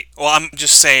 Right. Well, I'm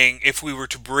just saying if we were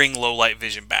to bring low light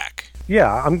vision back.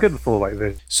 Yeah, I'm good with low light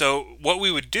vision. So what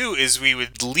we would do is we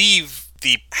would leave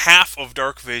the half of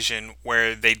dark vision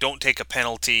where they don't take a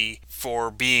penalty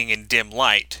for being in dim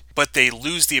light, but they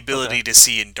lose the ability to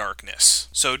see in darkness.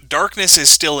 So darkness is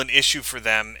still an issue for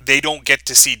them. They don't get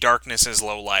to see darkness as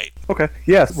low light. Okay,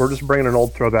 yes, we're just bringing an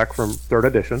old throwback from 3rd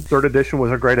edition. 3rd edition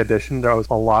was a great edition. There was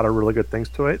a lot of really good things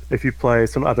to it. If you play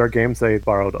some other games, they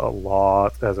borrowed a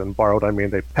lot. As in borrowed, I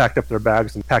mean they packed up their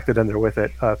bags and packed it in there with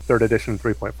it. 3rd edition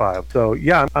 3.5. So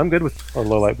yeah, I'm good with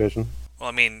low light vision. Well,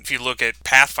 I mean, if you look at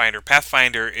Pathfinder,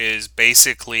 Pathfinder is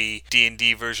basically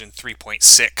D&D version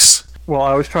 3.6. Well,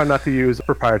 I was trying not to use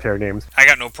proprietary names. I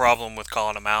got no problem with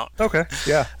calling them out. Okay,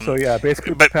 yeah. So yeah,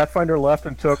 basically But Pathfinder left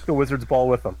and took the Wizard's Ball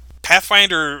with them.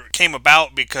 Pathfinder came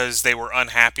about because they were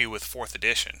unhappy with 4th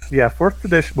edition. Yeah, 4th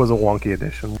edition was a wonky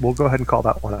edition. We'll go ahead and call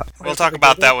that one out. We'll talk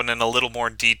about that one in a little more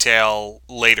detail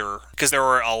later, because there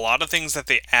were a lot of things that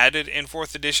they added in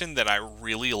 4th edition that I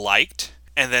really liked.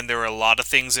 And then there were a lot of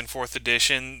things in 4th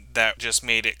edition that just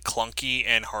made it clunky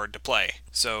and hard to play.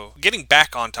 So, getting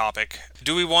back on topic,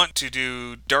 do we want to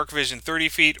do dark vision 30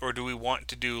 feet or do we want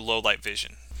to do low light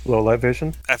vision? Low light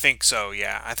vision? I think so,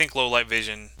 yeah. I think low light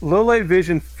vision. Low light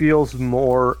vision feels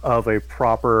more of a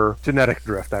proper genetic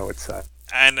drift, I would say.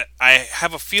 And I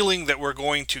have a feeling that we're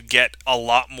going to get a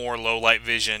lot more low light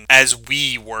vision as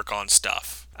we work on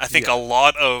stuff. I think a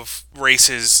lot of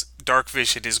races, dark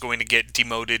vision is going to get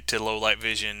demoted to low light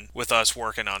vision with us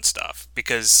working on stuff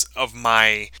because of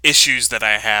my issues that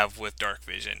I have with dark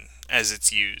vision as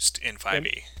it's used in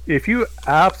 5e. If you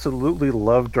absolutely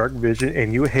love dark vision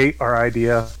and you hate our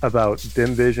idea about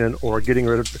dim vision or getting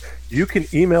rid of, you can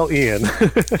email Ian.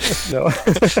 No.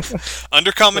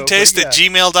 Undercommontaste at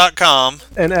gmail.com.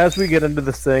 And as we get into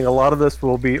this thing, a lot of this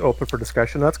will be open for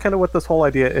discussion. That's kind of what this whole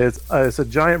idea is. It's a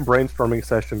giant brainstorming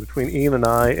session between Ian and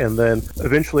I, and then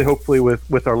eventually, hopefully,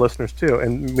 with our listeners too.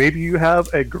 And maybe you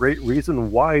have a great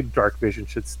reason why dark vision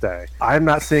should stay. I'm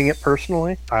not seeing it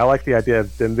personally. I like the idea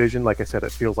of dim vision. Like I said,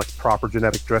 it feels like proper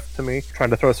genetic drift to me. Trying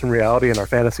to throw some reality in our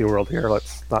fantasy world here.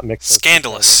 Let's not mix those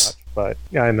Scandalous. much, but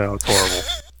yeah, I know, it's horrible.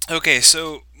 Okay,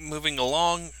 so moving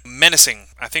along, menacing.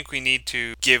 I think we need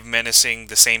to give menacing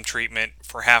the same treatment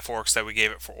for half-orcs that we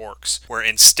gave it for orcs, where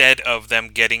instead of them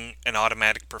getting an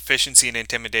automatic proficiency in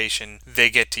intimidation, they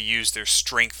get to use their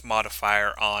strength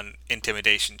modifier on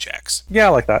intimidation checks. Yeah, I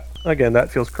like that. Again,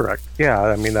 that feels correct. Yeah,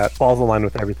 I mean, that falls in line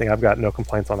with everything. I've got no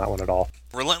complaints on that one at all.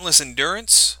 Relentless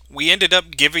Endurance, we ended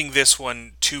up giving this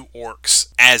one to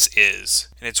orcs as is.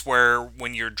 And it's where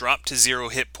when you're dropped to 0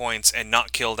 hit points and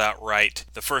not killed outright,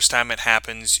 the first time it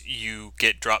happens, you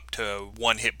get dropped to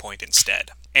 1 hit point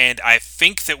instead. And I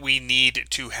think that we need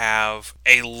to have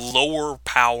a lower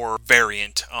power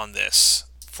variant on this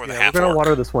for the half-orc. We're going to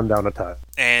water this one down a touch.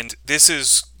 And this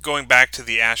is going back to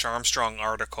the Ash Armstrong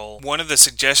article. One of the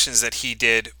suggestions that he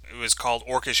did, it was called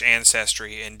Orcish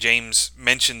Ancestry, and James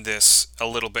mentioned this a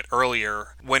little bit earlier.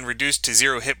 When reduced to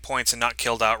 0 hit points and not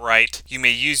killed outright, you may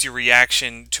use your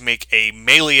reaction to make a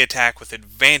melee attack with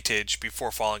advantage before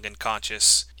falling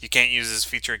unconscious. You can't use this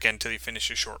feature again until you finish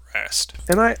your short rest.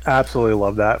 And I absolutely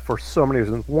love that for so many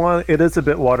reasons. One, it is a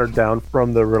bit watered down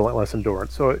from the Relentless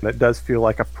Endurance, so it does feel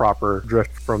like a proper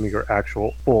drift from your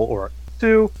actual full orc.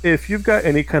 2, if you've got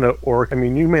any kind of orc, I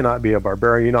mean, you may not be a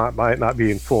barbarian, might not be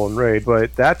in full in raid,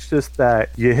 but that's just that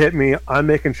you hit me, I'm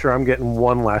making sure I'm getting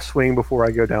one last swing before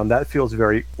I go down. That feels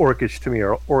very orcish to me,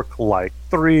 or orc-like.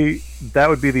 3, that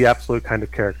would be the absolute kind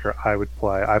of character I would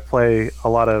play. I play a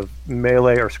lot of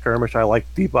melee or skirmish. I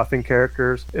like debuffing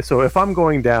characters. So if I'm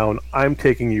going down, I'm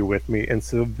taking you with me. And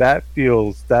so that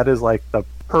is like the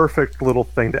perfect little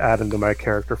thing to add into my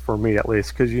character, for me at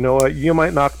least, because you know what, you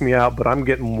might knock me out, but I'm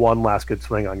getting one last good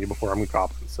swing on you before I'm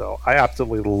dropping. So I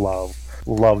absolutely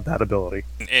love that ability.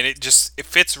 And it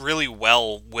fits really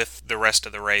well with the rest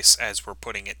of the race as we're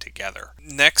putting it together.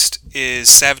 Next is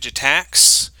Savage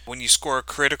Attacks. When you score a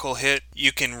critical hit,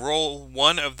 you can roll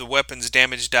one of the weapon's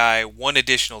damage die one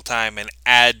additional time and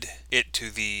add it to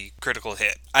the critical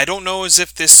hit. I don't know as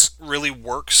if this really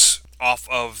works off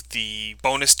of the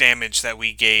bonus damage that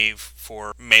we gave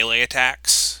for melee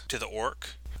attacks to the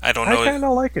orc. I don't know. I kind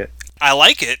of like it. I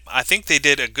like it. I think they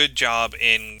did a good job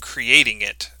in creating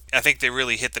it. I think they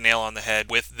really hit the nail on the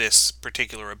head with this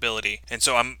particular ability. And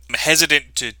so I'm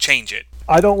hesitant to change it.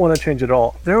 I don't want to change it at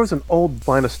all. There was an old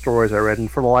line of stories I read, and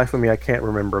for the life of me, I can't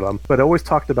remember them. But it always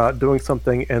talked about doing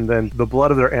something, and then the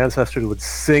blood of their ancestors would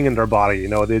sing in their body. You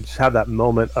know, they'd just have that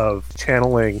moment of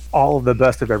channeling all of the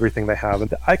best of everything they have.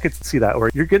 And I could see that, where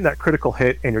you're getting that critical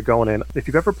hit, and you're going in. If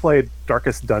you've ever played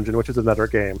Darkest Dungeon, which is another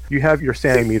game, you have your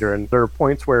sanity meter, and there are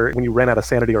points where when you ran out of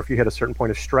sanity, or if you hit a certain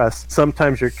point of stress,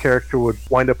 sometimes your character would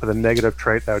wind up with a negative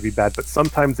trait that would be bad, but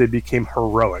sometimes they became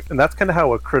heroic. And that's kind of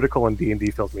how a critical in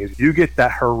D&D feels to me. You get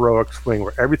that heroic swing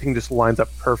where everything just lines up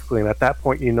perfectly. And at that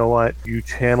point, you know what? You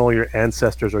channel your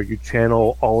ancestors, or you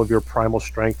channel all of your primal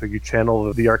strength, or you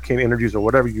channel the arcane energies, or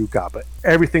whatever you got. But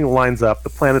everything lines up, the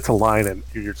planets align, and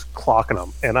you're just clocking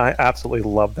them. And I absolutely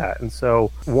love that. And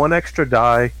so one extra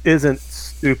die isn't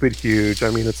stupid huge. I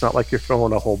mean, it's not like you're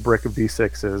throwing a whole brick of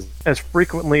d6s. As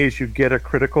frequently as you get a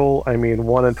critical, I mean,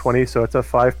 1 in 20, so it's a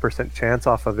 5% chance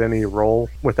off of any roll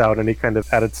without any kind of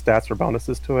added stats or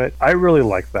bonuses to it. I really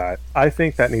like that. I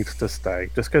think that needs to stay,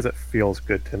 just because it feels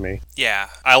good to me. Yeah,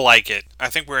 I like it. I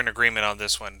think we're in agreement on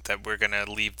this one, that we're going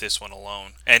to leave this one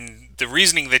alone. And the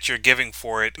reasoning that you're giving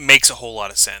for it makes a whole lot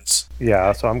of sense.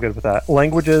 Yeah, so I'm good with that.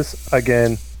 Languages,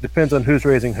 again, depends on who's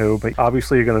raising who, but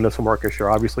obviously you're going to know some Orcish.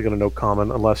 You're obviously going to know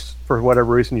Common, unless for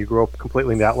whatever reason you grew up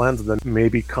completely in the Outlands, then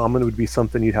maybe Common would be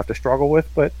something you'd have to struggle with.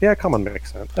 But yeah, Common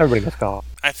makes sense. Everybody knows Common.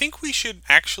 I think we should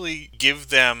actually give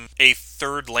them a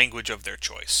third language of their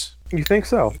choice. You think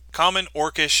so? Common,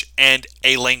 Orcish, and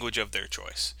a language of their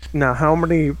choice. Now, how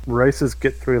many races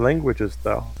get 3 languages,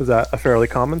 though? Is that a fairly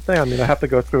common thing? I mean, I have to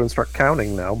go through and start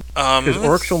counting now. Because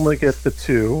Orcs only get the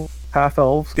 2,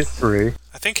 half-elves get 3.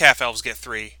 I think half-elves get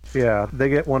 3. Yeah, they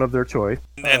get one of their choice.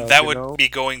 And that would be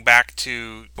going back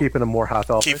to keeping them more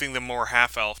half-elf. Keeping them more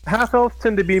half-elf. Half-elves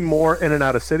tend to be more in and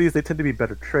out of cities. They tend to be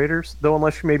better traders, though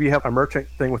unless you maybe have a merchant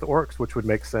thing with orcs, which would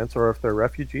make sense, or if they're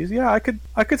refugees. Yeah, I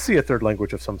could see a third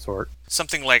language of some sort.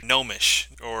 Something like Gnomish,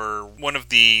 or one of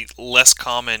the less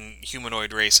common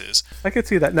humanoid races. I could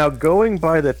see that. Now, going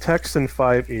by the text in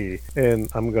 5e, and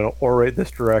I'm going to orate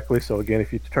this directly, so again,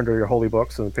 if you turn to your holy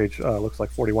books, and the page looks like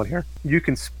 41 here, you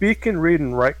can speak and read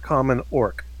and write Common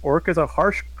Orc. Orc is a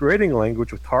harsh grading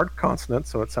language with hard consonants,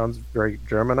 so it sounds very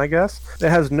German, I guess. It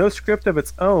has no script of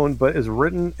its own, but is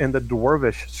written in the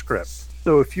Dwarvish script.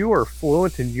 So if you are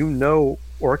fluent and you know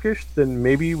Orcish, then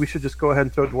maybe we should just go ahead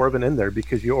and throw Dwarven in there,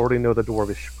 because you already know the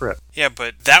Dwarvish script. Yeah,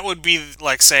 but that would be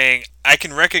like saying, I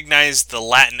can recognize the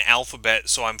Latin alphabet,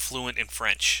 so I'm fluent in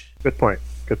French. Good point.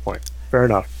 Good point. Fair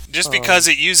enough. Just because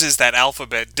it uses that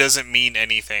alphabet doesn't mean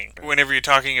anything. Whenever you're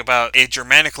talking about a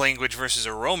Germanic language versus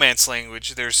a Romance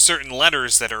language, there's certain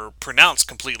letters that are pronounced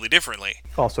completely differently.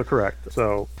 Also correct.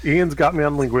 So Ian's got me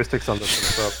on linguistics on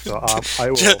this one, so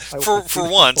I will. For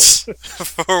once.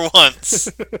 For once.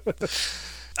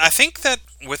 I think that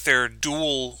with their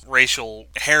dual racial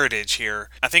heritage here,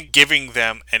 I think giving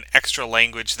them an extra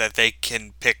language that they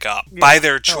can pick up by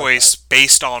their choice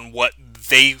based on what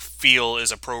they feel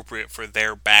is appropriate for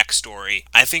their backstory,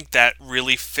 I think that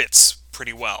really fits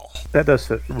pretty well. That does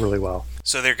fit really well.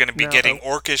 So they're going to be getting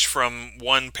Orcish from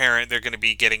one parent, they're going to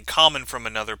be getting Common from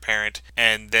another parent,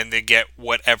 and then they get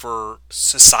whatever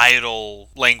societal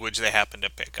language they happen to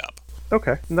pick up.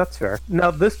 Okay, that's fair.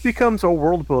 Now, this becomes a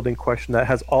world-building question that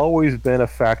has always been a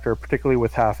factor, particularly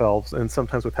with half-elves and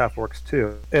sometimes with half-orcs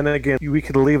too. And again, we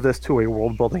could leave this to a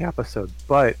world-building episode,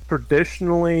 but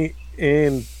traditionally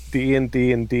in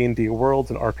D&D and D&D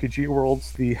worlds and RPG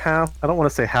worlds, I don't want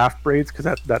to say half-breeds because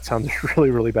that sounds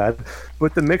really, really bad,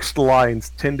 but the mixed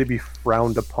lines tend to be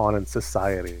frowned upon in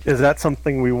society. Is that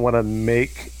something we want to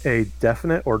make a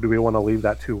definite, or do we want to leave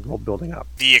that to world building up?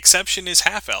 The exception is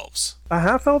half-elves.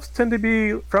 Half-elves tend to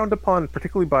be frowned upon,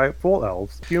 particularly by full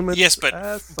elves. Humans, yes,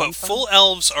 but full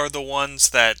elves are the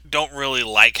ones that don't really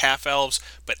like half-elves,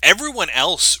 but everyone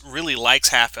else really likes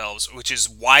half-elves, which is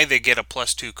why they get a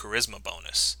 +2 charisma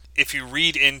bonus. If you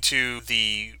read into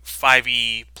the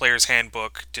 5e Player's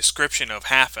Handbook description of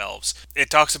half-elves, it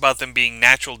talks about them being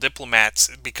natural diplomats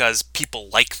because people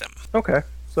like them. Okay,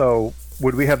 so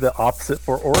would we have the opposite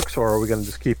for orcs, or are we going to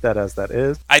just keep that as that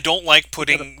is? I don't like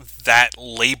putting that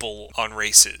label on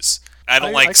races. I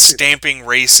don't like stamping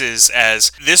races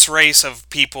as this race of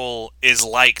people is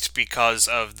liked because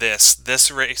of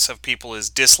this race of people is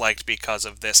disliked because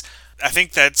of this. I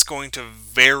think that's going to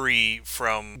vary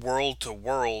from world to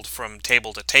world, from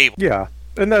table to table. Yeah,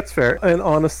 and that's fair. And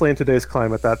honestly, in today's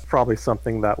climate, that's probably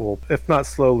something that will, if not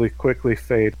slowly, quickly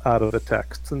fade out of the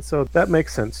text. And so that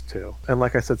makes sense too. And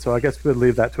like I said, so I guess we'd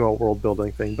leave that to a world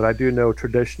building thing. But I do know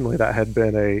traditionally that had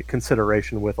been a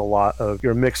consideration with a lot of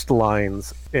your mixed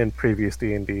lines in previous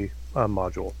D&D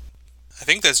module. I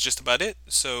think that's just about it.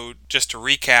 So just to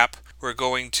recap, we're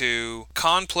going to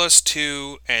Con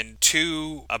 +2 and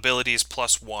 2 abilities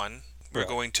 +1. We're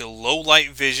going to low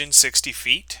light vision 60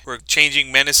 feet. We're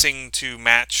changing menacing to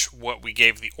match what we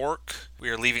gave the orc. We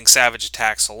are leaving savage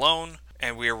attacks alone.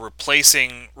 And we are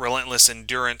replacing relentless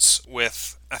endurance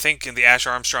with, I think in the Ash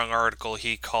Armstrong article,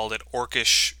 he called it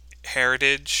Orcish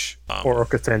heritage. Or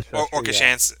Orcish ancestry. Or Orcish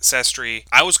ancestry.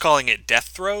 I was calling it death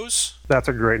throes. That's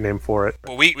a great name for it.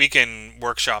 Well, we can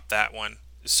workshop that one.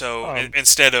 So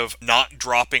instead of not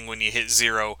dropping when you hit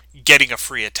 0, getting a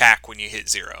free attack when you hit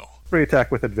 0. Free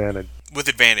attack with advantage. With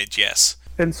advantage, yes.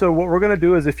 And so what we're going to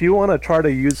do is if you want to try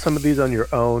to use some of these on your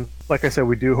own, like I said,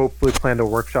 we do hopefully plan to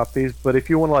workshop these, but if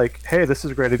you want to like, hey, this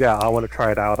is a great idea, I want to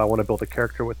try it out, I want to build a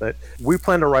character with it, we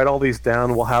plan to write all these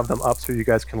down, we'll have them up so you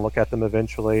guys can look at them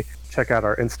eventually, check out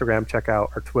our Instagram, check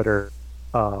out our Twitter.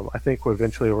 I think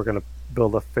eventually we're going to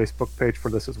build a Facebook page for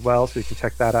this as well, so you can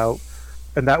check that out.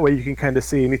 And that way you can kind of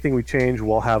see anything we change,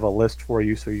 we'll have a list for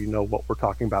you so you know what we're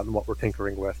talking about and what we're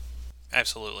tinkering with.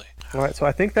 Absolutely. All right, so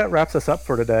I think that wraps us up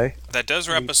for today. That does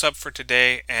wrap us up for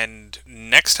today, and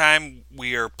next time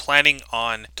we are planning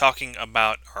on talking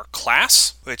about our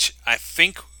class, which I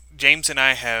think James and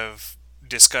I have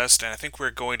discussed, and I think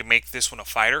we're going to make this one a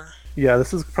fighter. Yeah,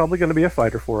 this is probably going to be a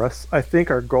fighter for us. I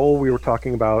think our goal we were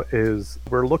talking about is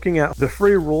we're looking at the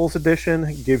free rules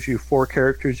edition gives you 4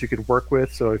 characters you could work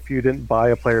with. So if you didn't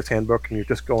buy a player's handbook and you're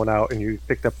just going out and you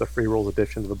picked up the free rules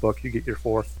edition of the book, you get your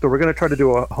 4. So we're going to try to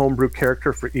do a homebrew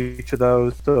character for each of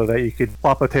those so that you could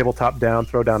plop a tabletop down,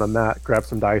 throw down a mat, grab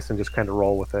some dice, and just kind of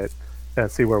roll with it and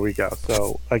see where we go.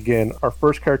 So again, our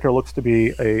first character looks to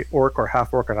be a orc or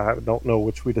half orc, and I don't know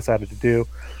which we decided to do,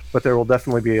 but there will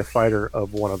definitely be a fighter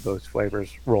of one of those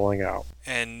flavors rolling out.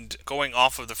 And going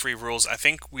off of the free rules, I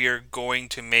think we are going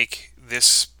to make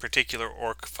this particular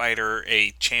orc fighter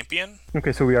a champion.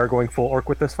 Okay, so we are going full orc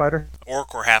with this fighter?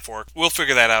 Orc or half orc. We'll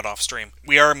figure that out off stream.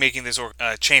 We are making this orc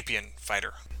a champion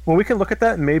fighter. Well, we can look at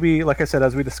that, and maybe, like I said,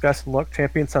 as we discussed, look,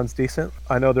 champion sounds decent.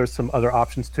 I know there's some other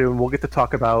options too, and we'll get to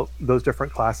talk about those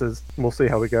different classes, and we'll see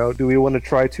how we go. Do we want to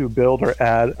try to build or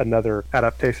add another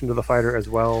adaptation to the fighter as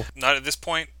well? Not at this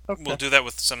point. Okay. We'll do that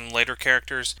with some later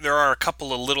characters. There are a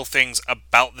couple of little things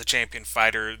about the champion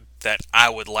fighter that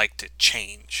I would like to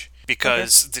change.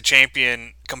 Because the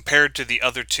champion, compared to the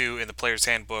other two in the player's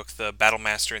handbook, the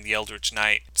Battlemaster and the Eldritch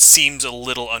Knight, seems a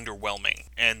little underwhelming.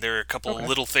 And there are a couple of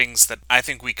little things that I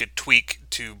think we could tweak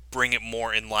to bring it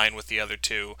more in line with the other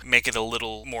two, make it a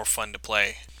little more fun to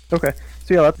play. Okay,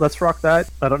 so yeah, let's rock that.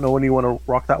 I don't know when you want to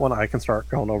rock that one. I can start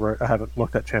going over it. I haven't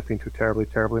looked at Champion too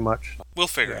terribly much. We'll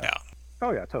figure it out.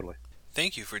 Oh yeah, totally.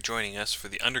 Thank you for joining us for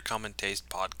the Undercommon Taste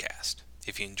podcast.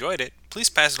 If you enjoyed it, please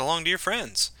pass it along to your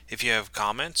friends. If you have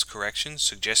comments, corrections,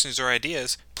 suggestions, or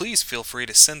ideas, please feel free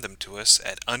to send them to us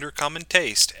at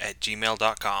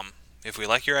undercommontaste@gmail.com. If we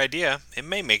like your idea, it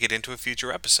may make it into a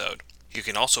future episode. You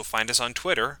can also find us on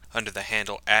Twitter under the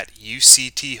handle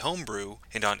 @UCTHomebrew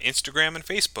and on Instagram and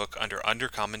Facebook under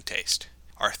Undercommon Taste.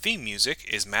 Our theme music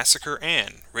is Massacre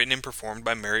Ann, written and performed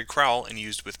by Mary Crowell and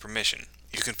used with permission.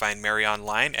 You can find Mary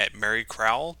online at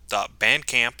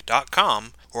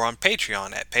marycrowell.bandcamp.com or on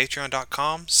Patreon at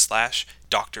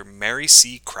patreon.com/Dr. Mary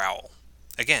C. Crowell.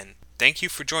 Again, thank you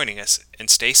for joining us and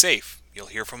stay safe. You'll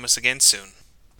hear from us again soon.